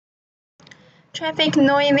Traffic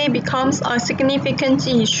noise becomes a significant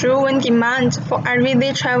issue when demand for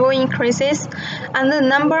everyday travel increases and the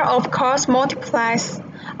number of cars multiplies.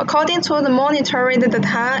 According to the monitored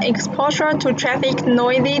data, exposure to traffic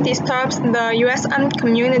noise disturbs the USM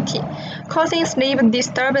community, causing sleep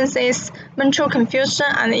disturbances, mental confusion,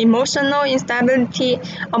 and emotional instability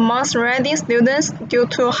amongst reading students due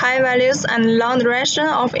to high values and long duration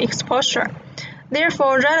of exposure.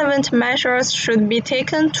 Therefore, relevant measures should be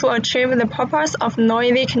taken to achieve the purpose of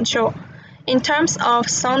noise control. In terms of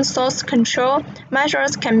sound source control,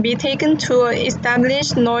 measures can be taken to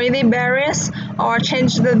establish noise barriers or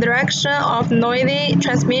change the direction of noise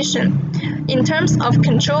transmission. In terms of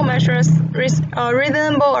control measures,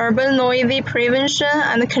 reasonable urban noise prevention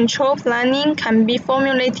and control planning can be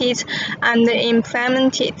formulated and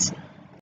implemented.